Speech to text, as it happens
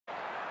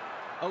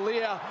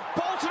Aliir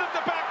bolted at the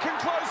back, can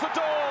close the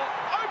door.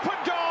 Open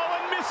goal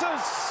and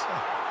misses.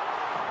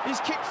 He's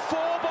kicked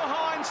 4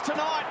 behinds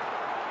tonight.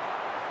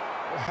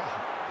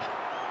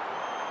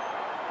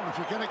 If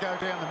you're going to go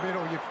down the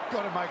middle, you've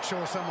got to make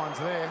sure someone's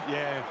there.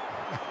 Yeah.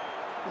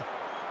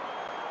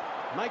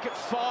 Make it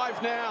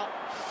 5 now.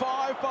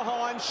 5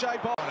 behind Shea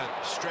Bolton. Trying to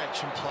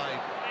stretch and play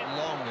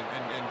long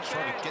and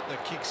try to get the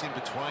kicks in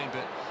between,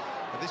 but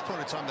at this point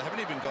in time, they haven't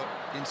even got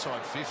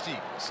inside 50.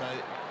 So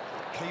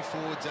key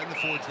forwards and the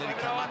forwards need to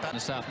come up.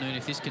 This afternoon,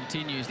 if this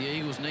continues, the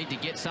Eagles need to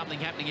get something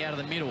happening out of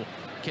the middle.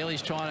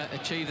 Kelly's trying to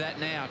achieve that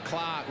now.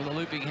 Clark with a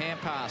looping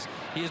hand pass.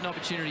 Here's an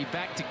opportunity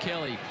back to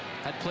Kelly.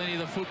 Had plenty of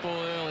the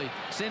football early.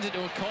 Sends it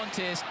to a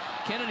contest.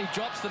 Kennedy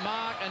drops the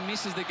mark and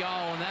misses the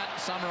goal, and that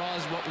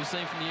summarises what we've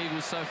seen from the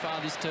Eagles so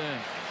far this term.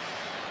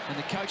 And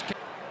the coach... So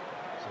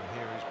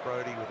here is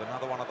Brodie with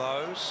another one of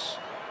those.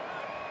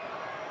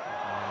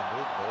 And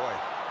oh boy,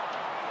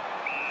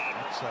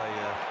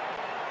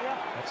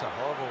 that's a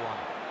horrible one.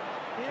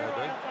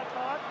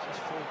 Just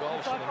 4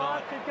 goals for the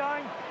night. Keep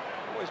going.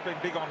 Always been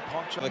big on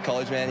Poncho. The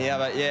college man, yeah,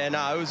 but yeah,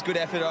 no, it was good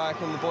effort. I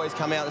reckon the boys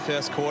come out the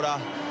first quarter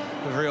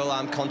with real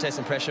contest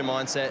and pressure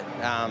mindset.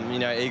 You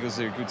know, Eagles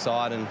are a good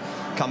side and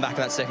come back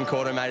in that second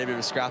quarter and made a bit of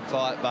a scrap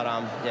fight. But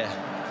yeah,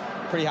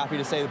 pretty happy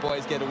to see the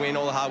boys get a win.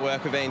 All the hard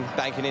work we've been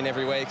banking in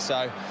every week.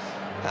 So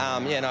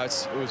yeah, no,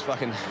 it was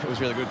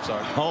really good.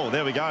 Sorry. Oh,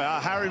 there we go.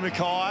 Harry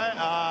Mackay,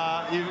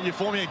 you're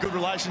forming a good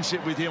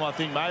relationship with him, I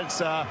think, mate.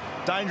 It's a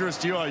dangerous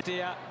duo.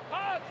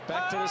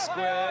 Back to the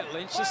square.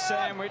 Lynch is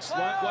sandwiched.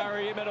 Won't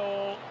worry him at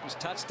all. He's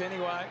touched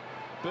anyway.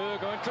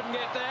 Burgoyne couldn't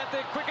get that out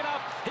there quick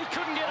enough. He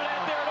couldn't get it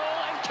out there at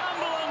all. And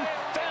Cumberland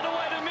found a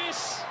way to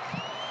miss.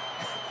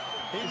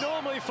 He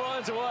normally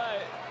finds a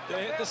way to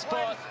hit the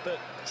spot, but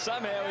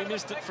somehow he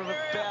missed it from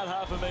about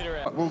half a metre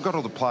out. We've got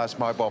all the players'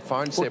 mobile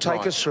phones. Well,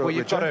 take us through. Well,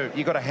 you've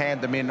got to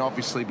hand them in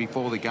obviously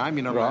before the game.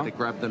 You're not allowed to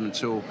grab them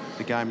until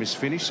the game is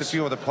finished. A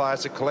few of the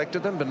players have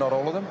collected them, but not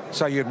all of them.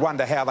 So you'd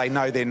wonder how they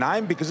know their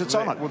name because it's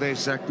on it. Well, there's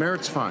Zach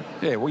Merritt's phone.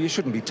 Yeah, well, you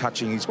shouldn't be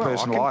touching his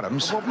personal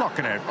items. Well, I'm not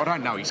going to. I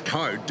don't know his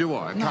code, do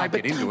I? I can't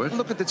get into it.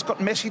 Look, it's got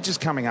messages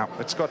coming up.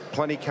 It's got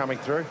plenty coming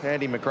through.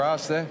 Andy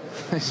McGrath there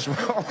as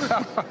well.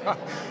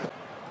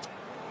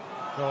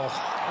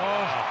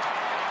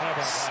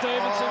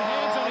 Stevenson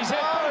hands on his head,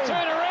 put a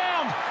turn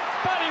around,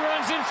 but he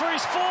runs in for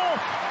his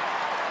 4th.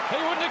 He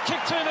wouldn't have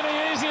kicked too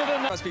many easier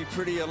than that. Must be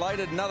pretty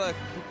elated. Another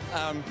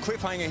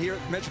cliffhanger here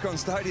at Metricon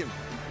Stadium.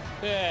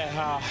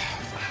 Yeah,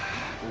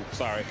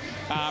 sorry.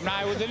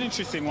 No, it was an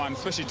interesting one,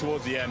 especially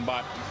towards the end,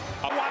 but...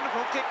 A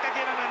wonderful kick to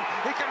get him in.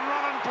 He can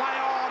run and play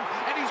on,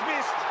 and he's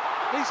missed.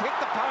 He's hit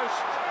the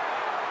post.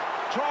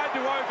 Tried to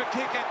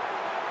overkick it.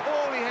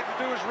 All he had to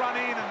do was run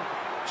in and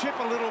chip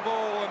a little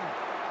ball, and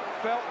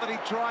felt that he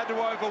tried to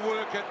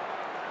overwork it.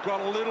 Got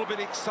a little bit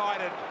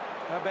excited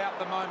about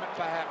the moment,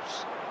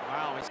 perhaps.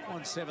 Wow, it's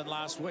 1-7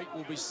 last week.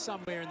 Will be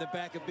somewhere in the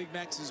back of Big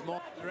Max's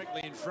mind,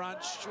 directly in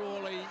front.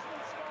 Surely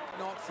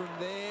not from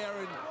there.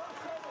 And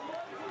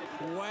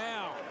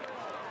wow.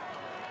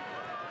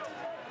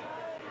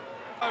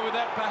 With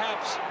that,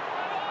 perhaps.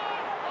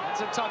 That's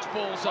a touch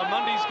ball, so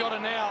Mundy's got to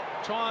now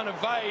try and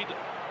evade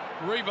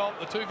Revolt,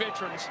 the 2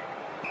 veterans.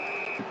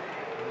 He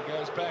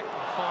goes back and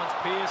finds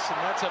Pearce, and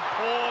that's a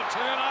poor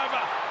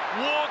turnover.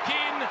 Walk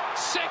in,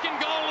 second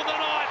goal of the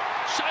night.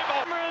 Shea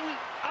Bolton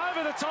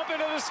over the top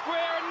into the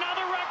square.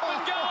 Another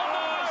Ruckman goal.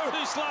 No,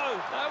 too slow.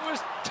 That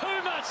was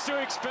too much to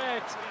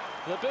expect.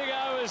 The big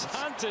O is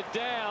hunted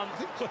down.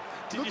 It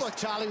looked like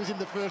Charlie was in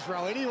the first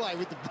row anyway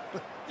with the...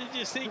 Did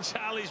you see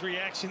Charlie's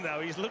reaction,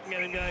 though? He's looking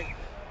at him going,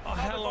 oh,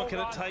 how long can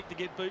it take to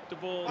get boot the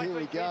ball? Here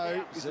we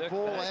go. Is the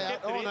ball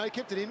out? Oh, no,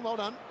 kept it in. Well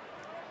done.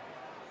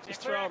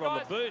 Just throw it on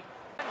the boot.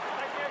 And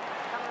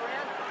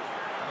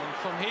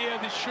from here,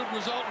 this should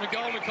result in a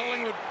goal to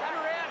Collingwood. Come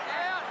around,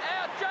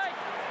 out, Jake,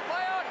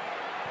 play on.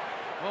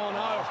 Oh,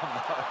 no.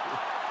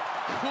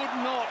 Could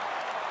not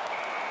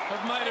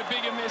have made a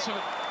bigger mess of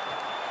it.